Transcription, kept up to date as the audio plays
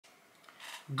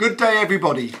Good day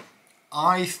everybody.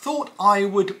 I thought I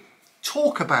would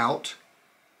talk about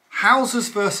houses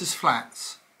versus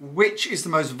flats, which is the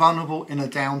most vulnerable in a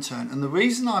downturn. And the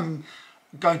reason I'm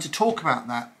going to talk about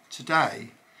that today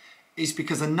is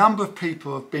because a number of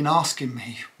people have been asking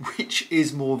me which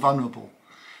is more vulnerable.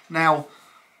 Now,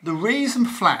 the reason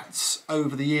flats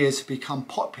over the years have become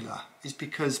popular is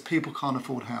because people can't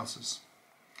afford houses.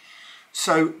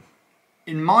 So,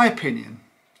 in my opinion,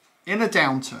 in a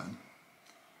downturn,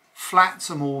 flats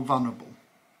are more vulnerable,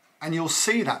 and you'll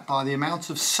see that by the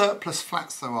amount of surplus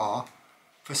flats there are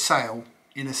for sale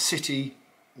in a city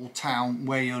or town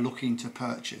where you're looking to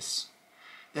purchase.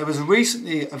 There was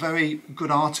recently a very good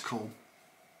article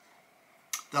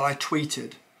that I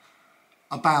tweeted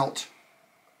about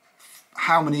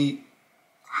how many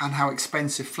and how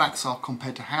expensive flats are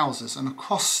compared to houses, and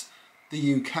across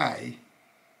the UK,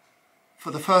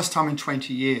 for the first time in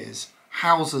 20 years,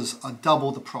 houses are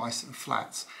double the price of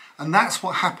flats. And that's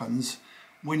what happens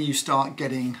when you start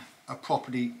getting a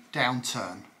property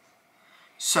downturn.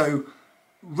 So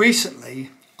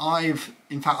recently, I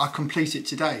completed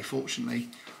today, fortunately,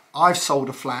 I've sold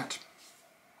a flat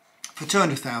for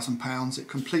 £200,000. It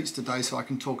completes today, so I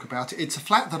can talk about it. It's a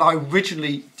flat that I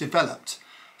originally developed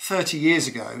 30 years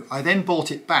ago. I then bought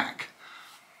it back.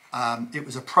 It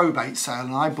was a probate sale,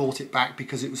 and I bought it back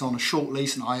because it was on a short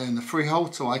lease and I own the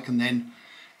freehold, so I can then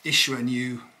issue a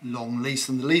new long lease.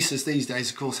 And the leases these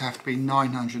days, of course, have to be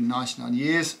 999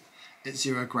 years at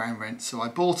 £0 rent. So I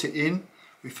bought it in,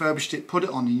 refurbished it, put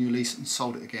it on a new lease and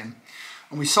sold it again.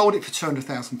 And we sold it for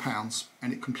 £200,000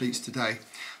 and it completes today.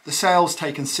 The sale's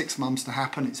taken 6 months to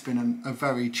happen. It's been a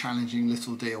very challenging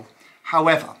little deal.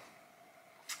 However,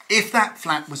 if that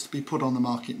flat was to be put on the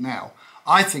market now,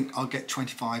 I think I'll get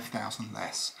 25,000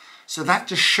 less. So that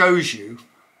just shows you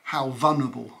how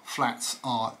vulnerable flats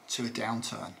are to a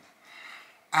downturn.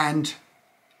 And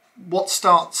what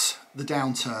starts the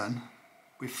downturn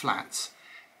with flats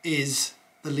is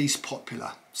the least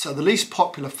popular. So the least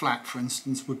popular flat, for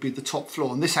instance, would be the top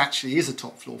floor. And this actually is a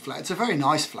top floor flat. It's a very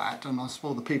nice flat, and I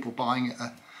suppose the people buying it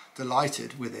are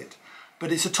delighted with it.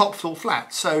 But it's a top floor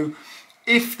flat. So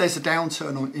if there's a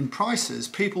downturn in prices,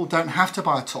 people don't have to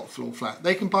buy a top floor flat.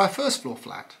 They can buy a first floor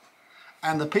flat.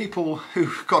 And the people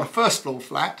who got a first floor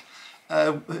flat,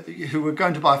 who were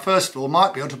going to buy a first floor,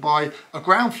 might be able to buy a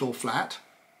ground floor flat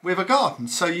with a garden.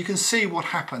 So you can see what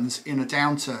happens in a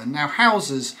downturn. Now,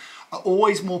 houses are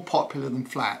always more popular than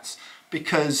flats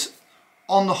because,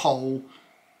 on the whole,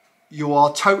 you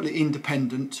are totally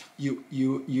independent. You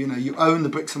own the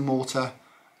bricks and mortar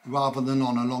rather than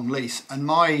on a long lease. And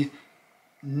my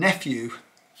nephew,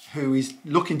 who is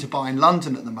looking to buy in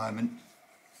London at the moment,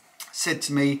 said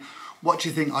to me, "What do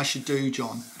you think I should do,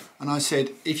 John?" And I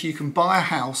said, if you can buy a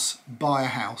house, buy a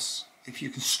house. If you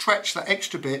can stretch that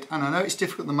extra bit, and I know it's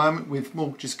difficult at the moment with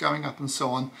mortgages going up and so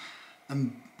on,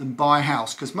 then buy a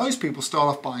house. Because most people start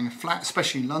off buying a flat,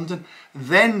 especially in London,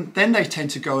 then they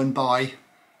tend to go and buy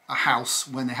a house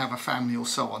when they have a family or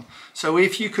so on. So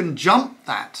if you can jump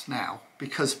that now,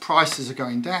 because prices are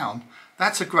going down,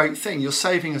 that's a great thing. You're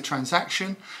saving a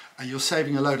transaction, and you're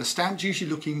saving a load of stamp duty,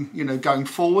 looking, going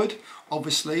forward,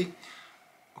 obviously.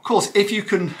 Of course, if you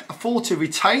can afford to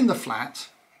retain the flat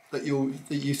that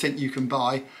you think you can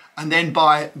buy, and then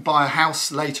buy a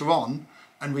house later on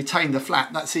and retain the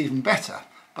flat, that's even better.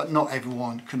 But not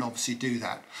everyone can obviously do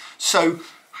that. So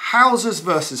houses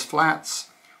versus flats,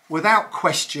 without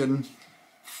question,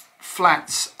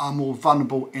 flats are more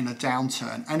vulnerable in a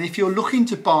downturn. And if you're looking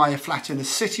to buy a flat in a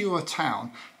city or a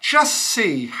town, just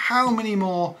see how many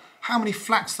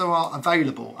flats there are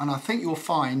available. And I think you'll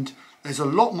find there's a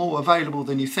lot more available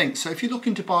than you think. So if you're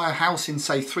looking to buy a house in,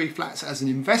 say, 3 flats as an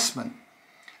investment,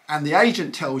 and the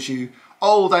agent tells you,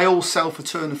 oh, they all sell for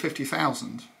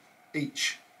 250,000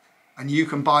 each, and you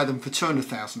can buy them for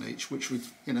 200,000 each, which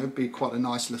would be quite a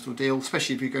nice little deal,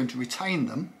 especially if you're going to retain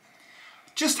them.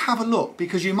 Just have a look,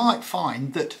 because you might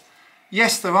find that,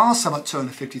 yes, there are some at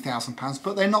 £250,000,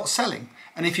 but they're not selling.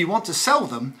 And if you want to sell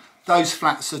them, those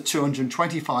flats are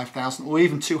 225,000 or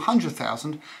even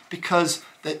 200,000, because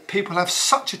that people have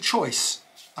such a choice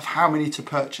of how many to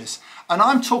purchase. And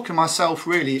I'm talking myself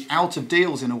really out of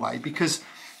deals in a way, because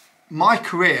my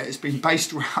career has been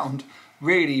based around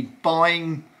really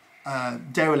buying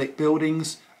derelict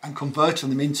buildings and converting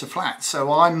them into flats.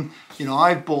 So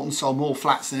I've bought and sold more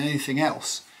flats than anything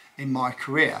else in my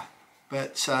career.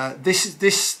 But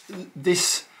this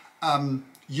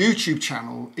YouTube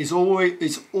channel is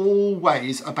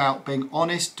always about being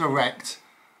honest, direct,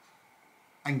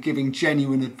 and giving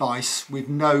genuine advice with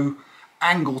no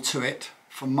angle to it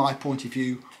from my point of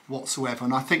view whatsoever.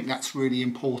 And I think that's really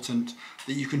important,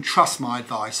 that you can trust my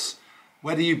advice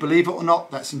Whether you believe it or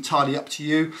not, that's entirely up to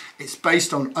you. It's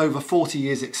based on over 40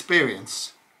 years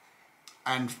experience,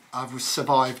 and I've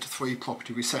survived 3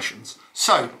 property recessions.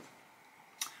 So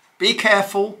be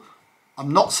careful.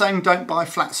 I'm not saying don't buy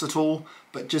flats at all,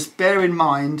 but just bear in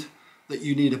mind that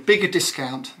you need a bigger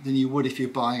discount than you would if you're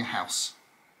buying a house.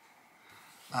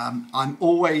 I'm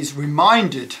always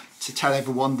reminded to tell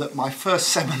everyone that my first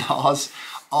seminars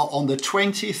are on the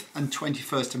 20th and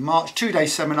 21st of March, 2-day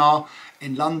seminar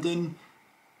in London,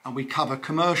 and we cover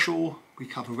commercial, we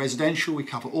cover residential, we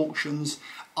cover auctions.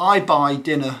 I buy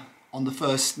dinner on the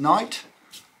first night,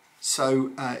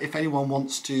 so if anyone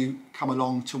wants to come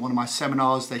along to one of my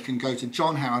seminars, they can go to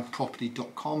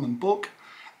johnhowardproperty.com and book,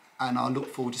 and I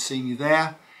look forward to seeing you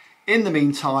there. In the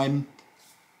meantime,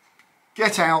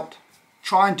 get out,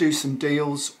 try and do some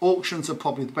deals. Auctions are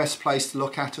probably the best place to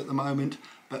look at the moment,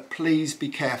 but please be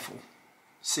careful.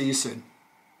 See you soon.